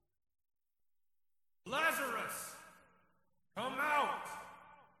Come out!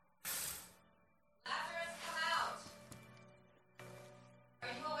 Lazarus, come out! Are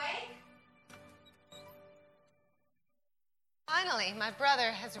you awake? Finally, my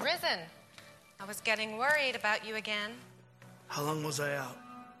brother has risen. I was getting worried about you again. How long was I out?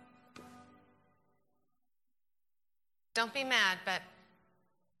 Don't be mad, but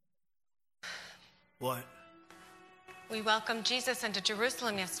What? we welcomed Jesus into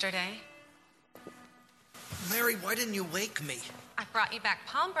Jerusalem yesterday. Mary, why didn't you wake me? I brought you back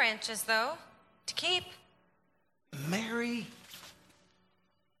palm branches, though, to keep. Mary?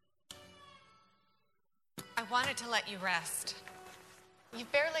 I wanted to let you rest. You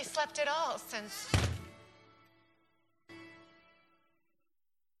barely slept at all since...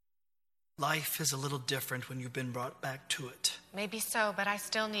 Life is a little different when you've been brought back to it. Maybe so, but I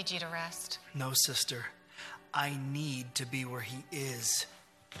still need you to rest. No, sister. I need to be where he is.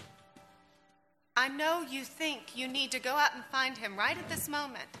 I know you think you need to go out and find him right at this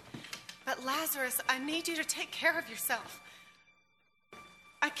moment. But Lazarus, I need you to take care of yourself.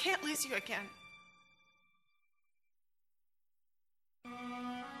 I can't lose you again.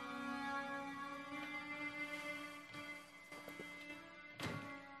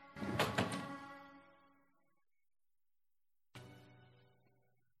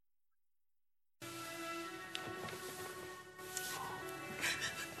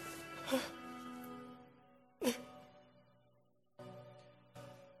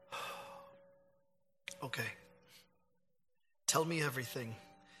 Okay. Tell me everything.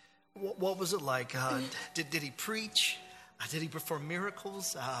 What was it like? Did he preach? Did he perform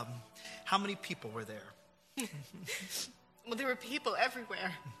miracles? How many people were there? Well, there were people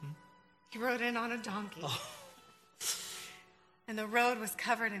everywhere. He rode in on a donkey. Oh. And the road was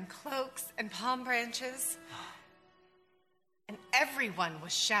covered in cloaks and palm branches. And everyone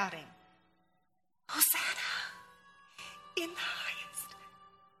was shouting, Hosanna in the highest.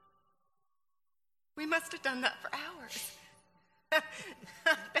 We must have done that for hours. I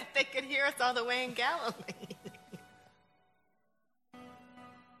bet they could hear us all the way in Galilee.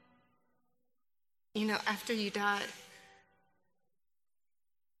 You know, after you died,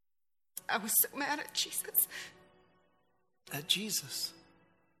 I was so mad at Jesus. At Jesus?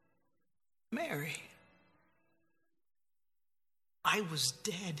 Mary? I was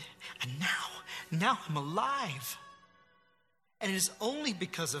dead, and now I'm alive. And it is only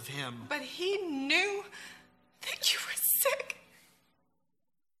because of him. But he knew that you were sick.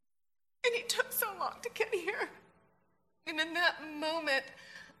 And he took so long to get here. And in that moment,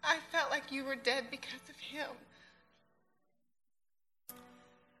 I felt like you were dead because of him.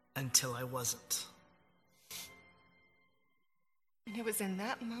 Until I wasn't. And it was in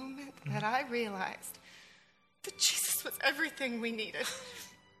that moment that I realized that Jesus was everything we needed.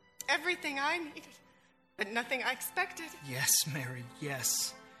 Everything I needed, but nothing I expected. Yes, Mary,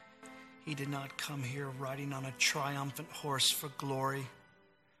 yes. He did not come here riding on a triumphant horse for glory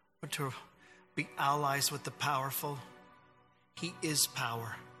or to be allies with the powerful. He is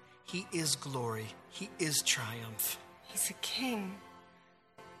power. He is glory. He is triumph. He's a king.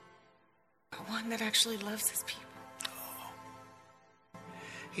 One that actually loves his people.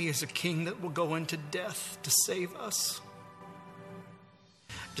 He is a king that will go into death to save us,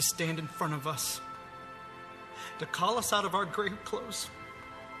 to stand in front of us, to call us out of our grave clothes,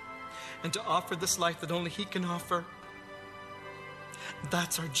 and to offer this life that only he can offer.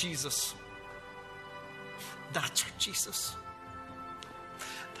 That's our Jesus. That's our Jesus.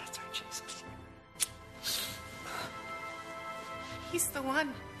 That's our Jesus. He's the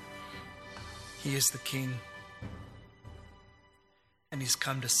one. He is the King. And he's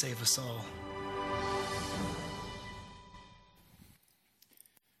come to save us all.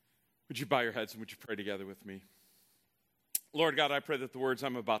 Would you bow your heads and would you pray together with me? Lord God, I pray that the words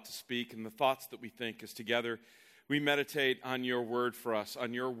I'm about to speak and the thoughts that we think as together we meditate on your word for us,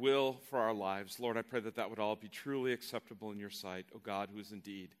 on your will for our lives. Lord, I pray that that would all be truly acceptable in your sight, O God, who is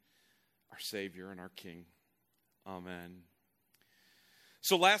indeed our Savior and our King. Amen.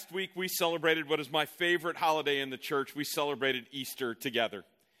 So last week we celebrated what is my favorite holiday in the church. We celebrated Easter together.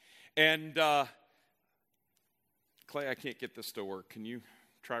 And Clay, I can't get this to work. Can you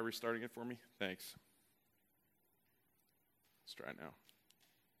try restarting it for me? Thanks. Let's try it now.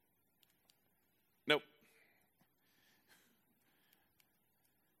 Nope.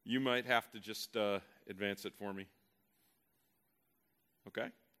 You might have to just advance it for me. Okay.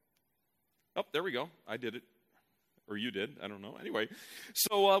 Oh, there we go. I did it. Or you did. I don't know. Anyway,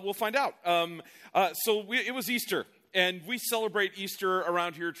 so we'll find out. It was Easter. And we celebrate Easter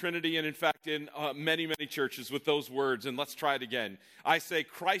around here at Trinity and, in fact, in many, many churches with those words. And let's try it again. I say,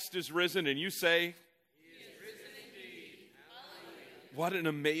 Christ is risen. And you say, He is risen indeed. what an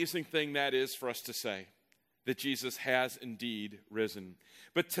amazing thing that is for us to say, that Jesus has indeed risen.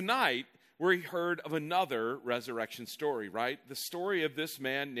 But tonight, we heard of another resurrection story, right? The story of this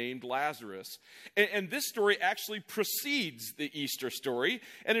man named Lazarus. And this story actually precedes the Easter story.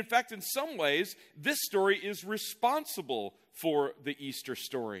 And in fact, in some ways, this story is responsible for the Easter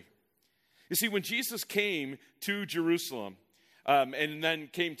story. You see, when Jesus came to Jerusalem, and then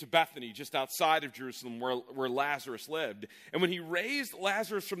came to Bethany, just outside of Jerusalem, where Lazarus lived. And when he raised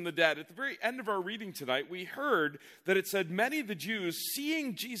Lazarus from the dead, at the very end of our reading tonight, we heard that it said, many of the Jews,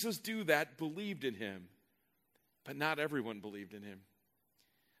 seeing Jesus do that, believed in him. But not everyone believed in him.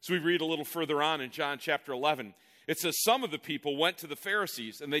 So we read a little further on in John chapter 11. It says, some of the people went to the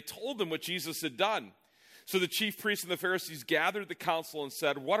Pharisees, and they told them what Jesus had done. So the chief priests and the Pharisees gathered the council and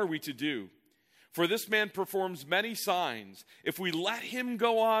said, what are we to do? For this man performs many signs. If we let him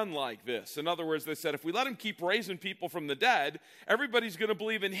go on like this, in other words, they said, if we let him keep raising people from the dead, everybody's going to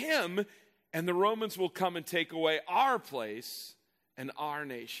believe in him, and the Romans will come and take away our place and our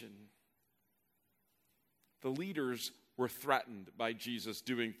nation. The leaders were threatened by Jesus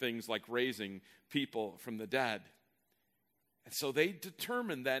doing things like raising people from the dead. And so they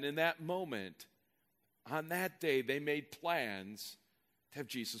determined that in that moment, on that day, they made plans to have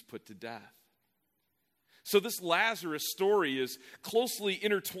Jesus put to death. So this Lazarus story is closely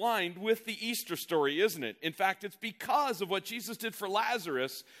intertwined with the Easter story, isn't it? In fact, it's because of what Jesus did for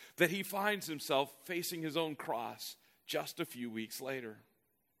Lazarus that he finds himself facing his own cross just a few weeks later.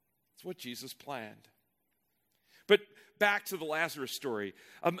 It's what Jesus planned. But back to the Lazarus story.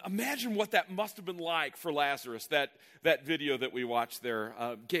 Imagine what that must have been like for Lazarus. That video that we watched there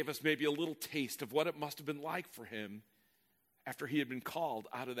gave us maybe a little taste of what it must have been like for him after he had been called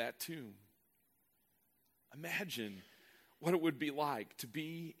out of that tomb. Imagine what it would be like to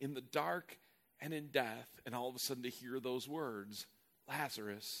be in the dark and in death, and all of a sudden to hear those words,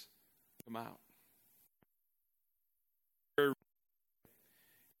 Lazarus, come out.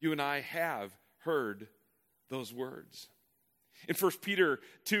 You and I have heard those words. In 1 Peter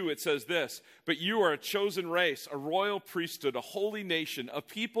 2, it says this, but you are a chosen race, a royal priesthood, a holy nation, a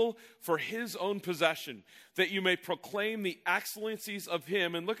people for his own possession, that you may proclaim the excellencies of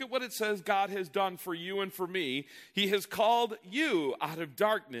him. And look at what it says God has done for you and for me. He has called you out of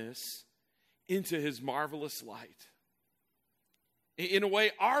darkness into his marvelous light. In a way,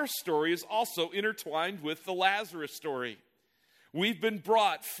 our story is also intertwined with the Lazarus story. We've been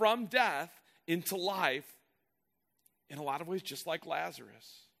brought from death into life, in a lot of ways, just like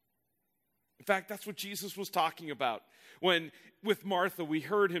Lazarus. In fact, that's what Jesus was talking about. When, with Martha, we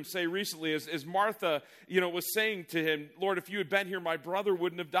heard him say recently, as Martha, was saying to him, Lord, if you had been here, my brother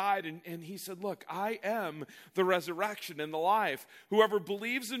wouldn't have died. And he said, look, I am the resurrection and the life. Whoever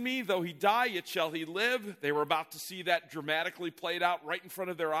believes in me, though he die, yet shall he live. They were about to see that dramatically played out right in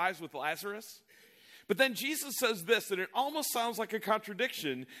front of their eyes with Lazarus. But then Jesus says this, and it almost sounds like a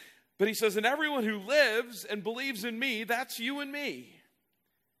contradiction. But he says, and everyone who lives and believes in me, that's you and me.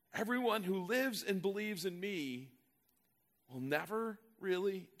 Everyone who lives and believes in me will never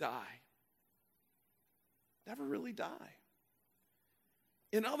really die. Never really die.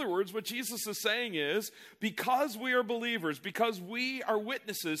 In other words, what Jesus is saying is, because we are believers, because we are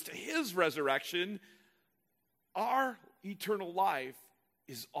witnesses to his resurrection, our eternal life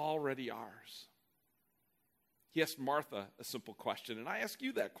is already ours. He asked Martha a simple question, and I ask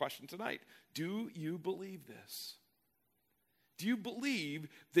you that question tonight. Do you believe this? Do you believe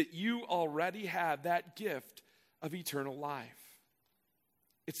that you already have that gift of eternal life?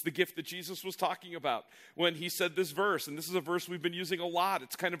 It's the gift that Jesus was talking about when he said this verse, and this is a verse we've been using a lot.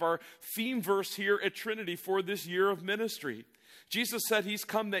 It's kind of our theme verse here at Trinity for this year of ministry. Jesus said he's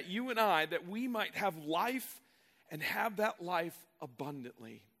come that you and I, that we might have life and have that life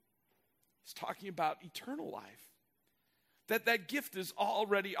abundantly. He's talking about eternal life. That gift is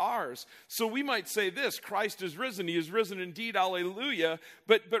already ours. So we might say this, Christ is risen. He is risen indeed, hallelujah.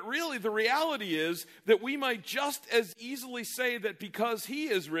 But really the reality is that we might just as easily say that because he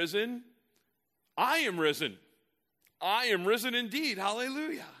is risen, I am risen. I am risen indeed,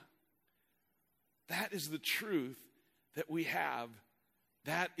 hallelujah. That is the truth that we have.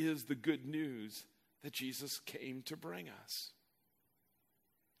 That is the good news that Jesus came to bring us.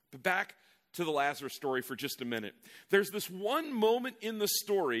 But back to the Lazarus story for just a minute. There's this one moment in the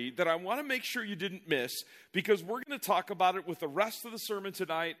story that I want to make sure you didn't miss, because we're going to talk about it with the rest of the sermon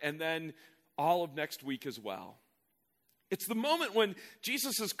tonight and then all of next week as well. It's the moment when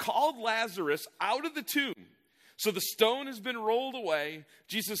Jesus has called Lazarus out of the tomb. So the stone has been rolled away.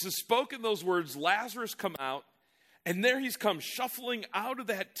 Jesus has spoken those words, Lazarus, come out. And there he's come shuffling out of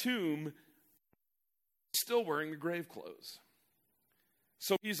that tomb, still wearing the grave clothes.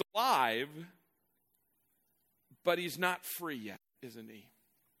 So he's alive, but he's not free yet, isn't he?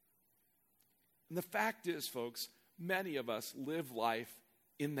 And the fact is, folks, many of us live life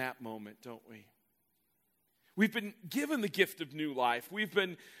in that moment, don't we? We've been given the gift of new life. We've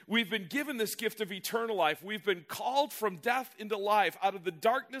been given this gift of eternal life. We've been called from death into life, out of the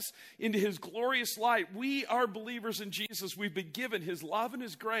darkness into his glorious light. We are believers in Jesus. We've been given his love and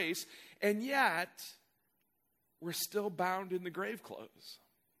his grace, and yet we're still bound in the grave clothes.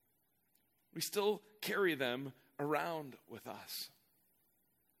 We still carry them around with us.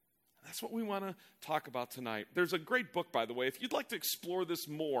 That's what we want to talk about tonight. There's a great book, by the way. If you'd like to explore this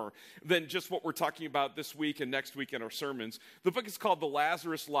more than just what we're talking about this week and next week in our sermons, the book is called The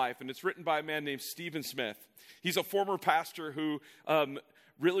Lazarus Life, and it's written by a man named Stephen Smith. He's a former pastor who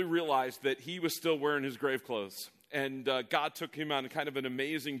really realized that he was still wearing his grave clothes. And God took him on kind of an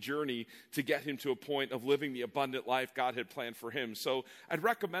amazing journey to get him to a point of living the abundant life God had planned for him. So I'd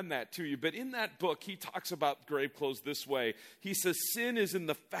recommend that to you. But in that book, he talks about grave clothes this way. He says, sin is in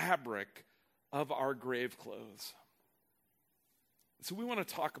the fabric of our grave clothes. So we want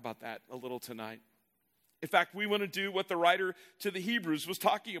to talk about that a little tonight. In fact, we want to do what the writer to the Hebrews was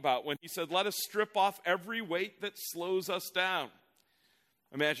talking about when he said, let us strip off every weight that slows us down.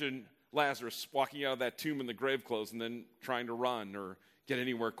 Imagine Lazarus walking out of that tomb in the grave clothes and then trying to run or get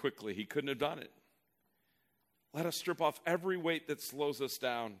anywhere quickly. He couldn't have done it. Let us strip off every weight that slows us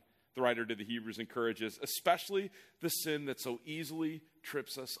down, the writer to the Hebrews encourages, especially the sin that so easily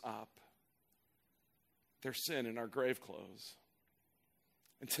trips us up. There's sin in our grave clothes.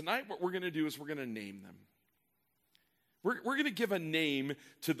 And tonight what we're going to do is we're going to name them. We're going to give a name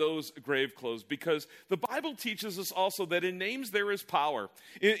to those grave clothes because the Bible teaches us also that in names there is power.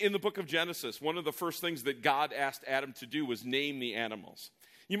 In the book of Genesis, one of the first things that God asked Adam to do was name the animals.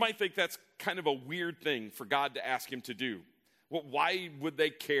 You might think that's kind of a weird thing for God to ask him to do. Well, why would they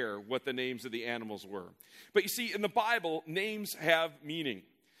care what the names of the animals were? But you see, in the Bible, names have meaning.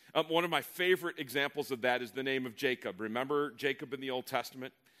 One of my favorite examples of that is the name of Jacob. Remember Jacob in the Old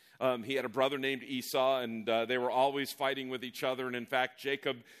Testament? He had a brother named Esau, and they were always fighting with each other. And in fact,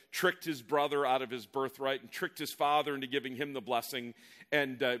 Jacob tricked his brother out of his birthright and tricked his father into giving him the blessing.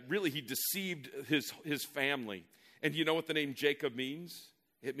 And really, he deceived his family. And you know what the name Jacob means?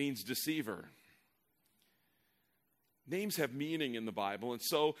 It means deceiver. Names have meaning in the Bible. And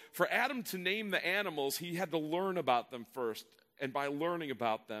so for Adam to name the animals, he had to learn about them first. And by learning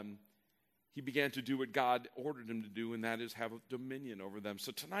about them, he began to do what God ordered him to do, and that is have dominion over them.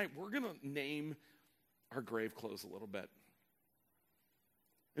 So tonight, we're going to name our grave clothes a little bit.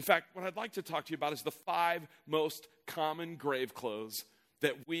 In fact, what I'd like to talk to you about is the 5 most common grave clothes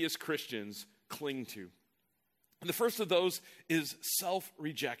that we as Christians cling to. And the first of those is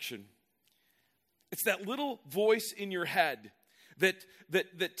self-rejection. It's that little voice in your head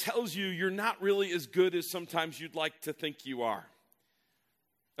that tells you you're not really as good as sometimes you'd like to think you are.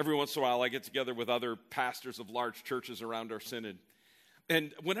 Every once in a while, I get together with other pastors of large churches around our synod.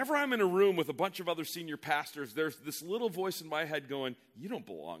 And whenever I'm in a room with a bunch of other senior pastors, there's this little voice in my head going, you don't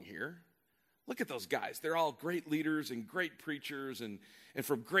belong here. Look at those guys. They're all great leaders and great preachers and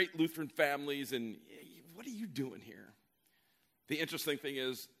from great Lutheran families. And what are you doing here? The interesting thing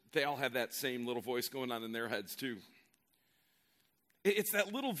is they all have that same little voice going on in their heads too. It's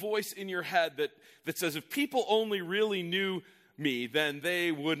that little voice in your head that says, if people only really knew me, then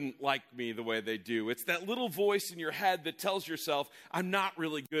they wouldn't like me the way they do. It's that little voice in your head that tells yourself, I'm not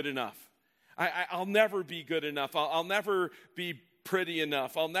really good enough. I'll never be good enough. I'll never be pretty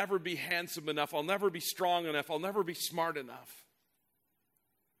enough. I'll never be handsome enough. I'll never be strong enough. I'll never be smart enough.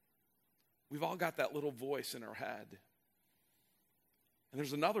 We've all got that little voice in our head. And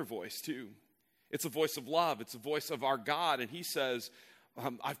there's another voice too. It's a voice of love. It's a voice of our God. And he says,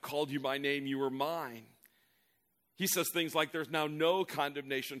 I've called you by name. You are mine. He says things like, there's now no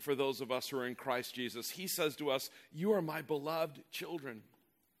condemnation for those of us who are in Christ Jesus. He says to us, you are my beloved children.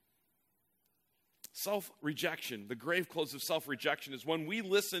 Self-rejection, the grave clothes of self-rejection is when we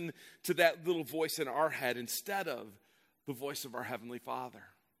listen to that little voice in our head instead of the voice of our Heavenly Father.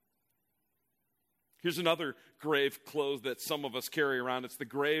 Here's another grave clothes that some of us carry around. It's the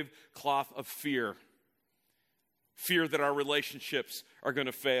grave cloth of fear. Fear that our relationships are going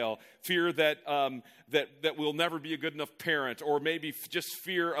to fail. Fear that we'll never be a good enough parent, or maybe just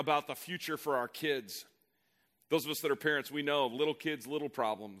fear about the future for our kids. Those of us that are parents, we know little kids, little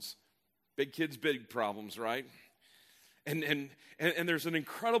problems. Big kids, big problems, right? And there's an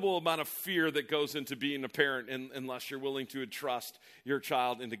incredible amount of fear that goes into being a parent unless you're willing to entrust your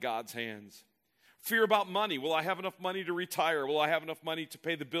child into God's hands. Fear about money. Will I have enough money to retire? Will I have enough money to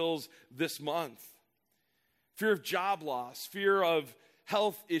pay the bills this month? Fear of job loss, fear of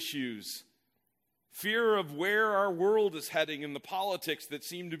health issues, fear of where our world is heading and the politics that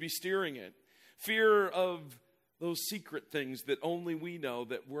seem to be steering it, fear of those secret things that only we know,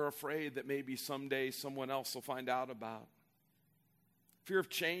 that we're afraid that maybe someday someone else will find out about, fear of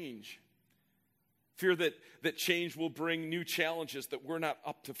change, fear that change will bring new challenges that we're not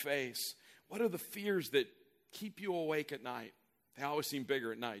up to face. What are the fears that keep you awake at night? They always seem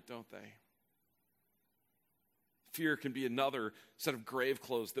bigger at night, don't they? Fear can be another set of grave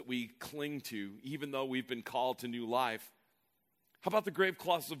clothes that we cling to, even though we've been called to new life. How about the grave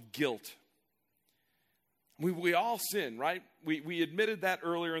clothes of guilt? We all sin, right? We admitted that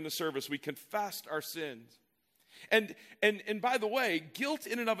earlier in the service. We confessed our sins. And by the way, guilt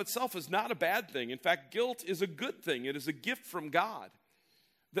in and of itself is not a bad thing. In fact, guilt is a good thing. It is a gift from God.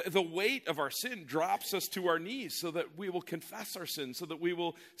 The weight of our sin drops us to our knees so that we will confess our sin, so that we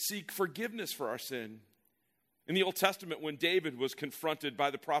will seek forgiveness for our sin. In the Old Testament, when David was confronted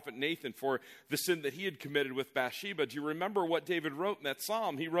by the prophet Nathan for the sin that he had committed with Bathsheba, do you remember what David wrote in that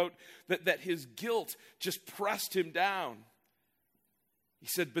psalm? He wrote that his guilt just pressed him down. He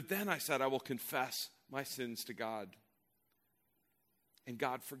said, "But then I said, I will confess my sins to God." And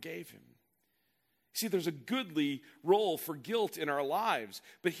God forgave him. See, there's a goodly role for guilt in our lives.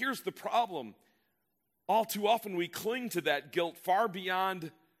 But here's the problem. All too often we cling to that guilt far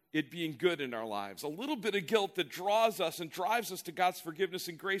beyond it being good in our lives. A little bit of guilt that draws us and drives us to God's forgiveness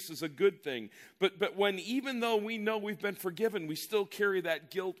and grace is a good thing. But when, even though we know we've been forgiven, we still carry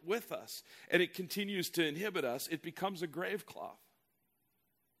that guilt with us, and it continues to inhibit us, it becomes a grave cloth.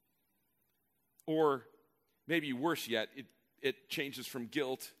 Or maybe worse yet, it changes from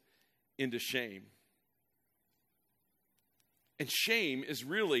guilt into shame. And shame is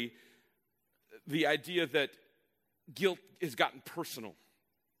really the idea that guilt has gotten personal.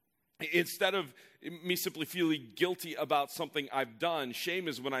 Instead of me simply feeling guilty about something I've done, shame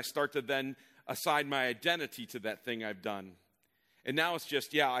is when I start to then assign my identity to that thing I've done. And now it's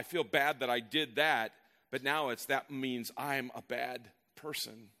just, I feel bad that I did that, but now that means I'm a bad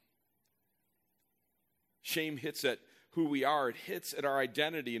person. Shame hits at who we are. It hits at our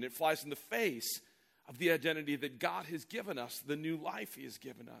identity, and it flies in the face of the identity that God has given us, the new life he has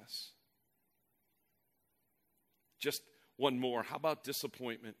given us. Just one more. How about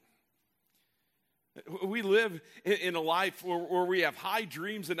disappointment? We live in a life where we have high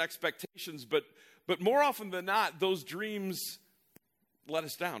dreams and expectations, but more often than not, those dreams let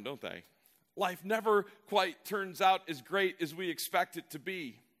us down, don't they? Life never quite turns out as great as we expect it to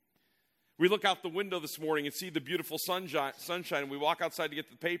be. We look out the window this morning and see the beautiful sunshine, and we walk outside to get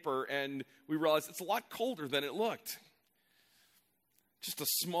the paper, and we realize it's a lot colder than it looked. Just a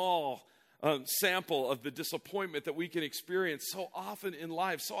small sample of the disappointment that we can experience so often in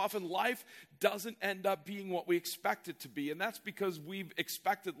life. So often life doesn't end up being what we expect it to be, and that's because we've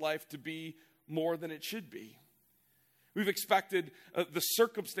expected life to be more than it should be. We've expected the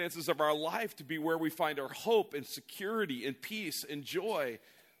circumstances of our life to be where we find our hope and security and peace and joy,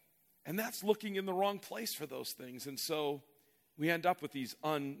 and that's looking in the wrong place for those things. And so we end up with these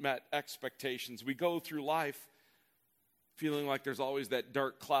unmet expectations. We go through life feeling like there's always that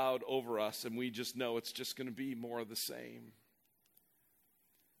dark cloud over us, and we just know it's just going to be more of the same.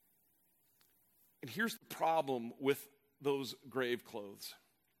 And here's the problem with those grave clothes.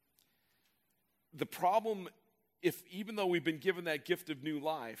 The problem, even though we've been given that gift of new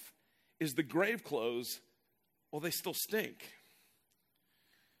life, is the grave clothes, well, they still stink.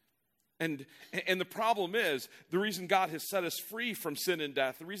 And the problem is, the reason God has set us free from sin and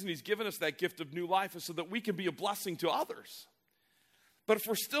death, the reason he's given us that gift of new life is so that we can be a blessing to others. But if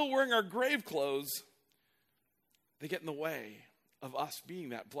we're still wearing our grave clothes, they get in the way of us being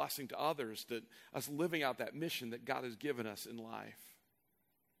that blessing to others, that us living out that mission that God has given us in life.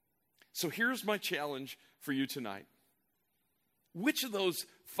 So here's my challenge for you tonight. Which of those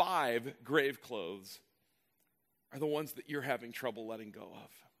 5 grave clothes are the ones that you're having trouble letting go of?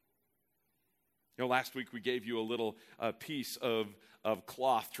 Last week we gave you a little piece of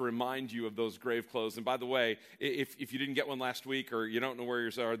cloth to remind you of those grave clothes. And by the way, if you didn't get one last week or you don't know where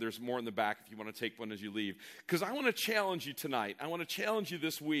yours are, there's more in the back if you want to take one as you leave. Because I want to challenge you tonight. I want to challenge you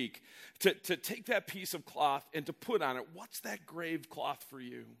this week to take that piece of cloth and to put on it, what's that grave cloth for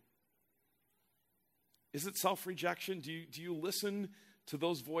you? Is it self-rejection? Do you listen to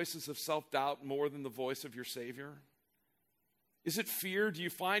those voices of self-doubt more than the voice of your Savior? Is it fear? Do you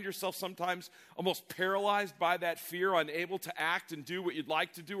find yourself sometimes almost paralyzed by that fear, unable to act and do what you'd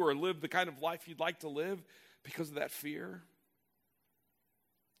like to do or live the kind of life you'd like to live because of that fear?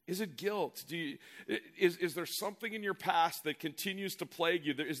 Is it guilt? Is there something in your past that continues to plague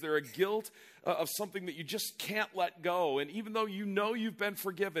you? Is there a guilt of something that you just can't let go? And even though you know you've been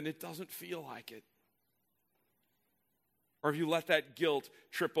forgiven, it doesn't feel like it. Or have you let that guilt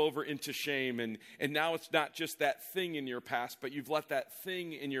trip over into shame, and now it's not just that thing in your past, but you've let that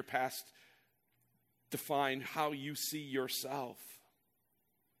thing in your past define how you see yourself?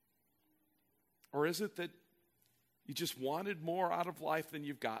 Or is it that you just wanted more out of life than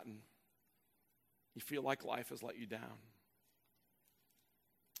you've gotten? You feel like life has let you down.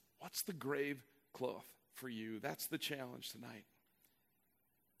 What's the grave cloth for you? That's the challenge tonight.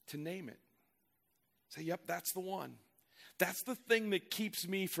 To name it. Say, yep, that's the one. That's the thing that keeps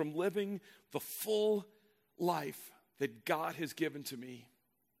me from living the full life that God has given to me.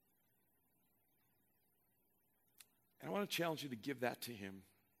 And I want to challenge you to give that to him.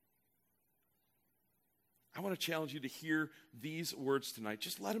 I want to challenge you to hear these words tonight.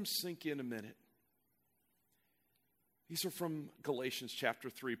 Just let them sink in a minute. These are from Galatians chapter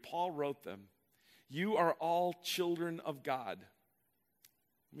 3. Paul wrote them. You are all children of God.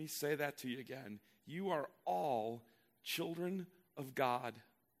 Let me say that to you again. You are all children of God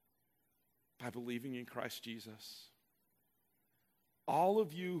by believing in Christ Jesus. All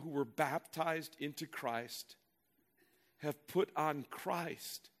of you who were baptized into Christ have put on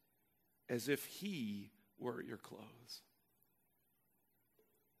Christ as if he were your clothes.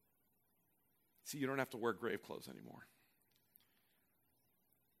 See, you don't have to wear grave clothes anymore.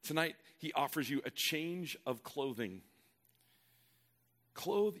 Tonight, he offers you a change of clothing.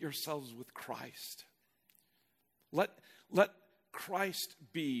 Clothe yourselves with Christ. Let Christ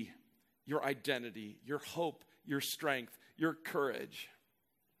be your identity, your hope, your strength, your courage.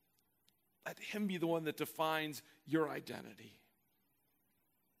 Let him be the one that defines your identity.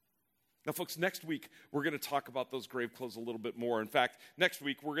 Now, folks, next week, we're going to talk about those grave clothes a little bit more. In fact, next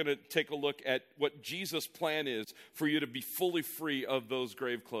week, we're going to take a look at what Jesus' plan is for you to be fully free of those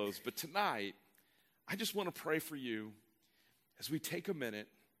grave clothes. But tonight, I just want to pray for you as we take a minute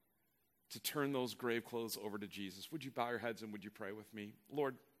to turn those grave clothes over to Jesus. Would you bow your heads and would you pray with me?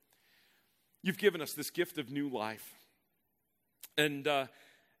 Lord, you've given us this gift of new life. And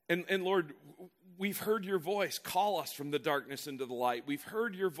Lord, we've heard your voice call us from the darkness into the light. We've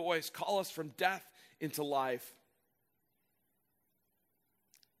heard your voice call us from death into life.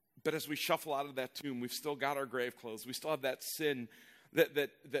 But as we shuffle out of that tomb, we've still got our grave clothes. We still have that sin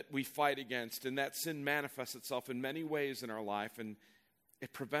that we fight against. And that sin manifests itself in many ways in our life. And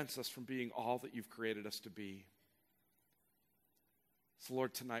it prevents us from being all that you've created us to be. So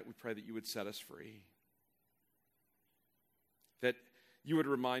Lord, tonight we pray that you would set us free. That you would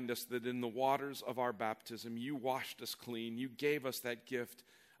remind us that in the waters of our baptism, you washed us clean. You gave us that gift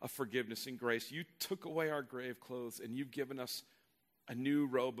of forgiveness and grace. You took away our grave clothes, and you've given us a new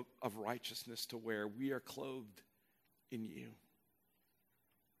robe of righteousness to wear. We are clothed in you.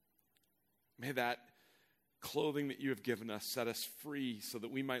 May that clothing that you have given us set us free so that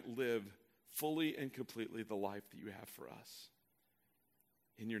we might live fully and completely the life that you have for us.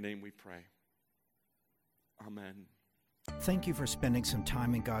 In your name we pray. Amen. Thank you for spending some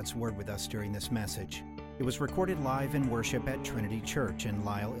time in God's Word with us during this message. It was recorded live in worship at Trinity Church in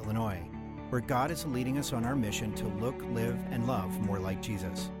Lisle, Illinois, where God is leading us on our mission to look, live, and love more like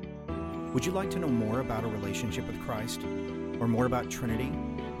Jesus. Would you like to know more about a relationship with Christ? Or more about Trinity,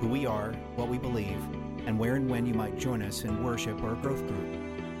 who we are, what we believe, and where and when you might join us in worship or a growth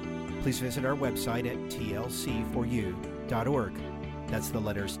group? Please visit our website at tlc4u.org. That's the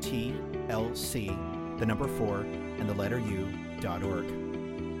letters TLC, the number 4, and the letter U.org.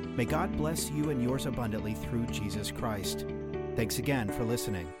 May God bless you and yours abundantly through Jesus Christ. Thanks again for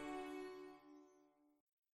listening.